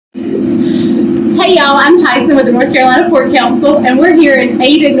Hey y'all, I'm Tyson with the North Carolina Pork Council, and we're here in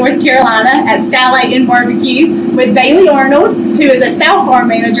Ada, North Carolina at Skylight Inn BBQ with Bailee Arnold, who is a South Farm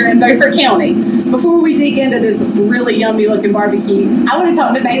manager in Beaufort County. Before we dig into this really yummy looking barbecue, I want to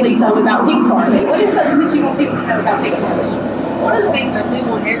talk to Bailee some about pig farming. What is something that you want people to know about pig farming? One of the things I do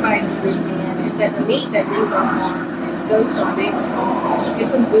want everybody to understand is that the meat that leaves our farms and goes to our neighbor's home,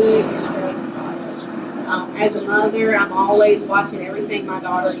 it's a good and safe product. As a mother, I'm always watching everything my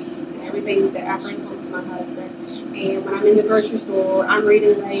daughter eats and everything that I bring home to my husband. And when I'm in the grocery store, I'm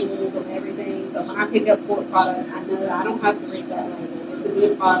reading labels on everything. But when I pick up pork products, I know that I don't have to read that label. It's a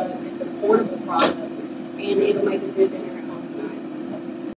good product. It's an affordable product, and it'll make a good dinner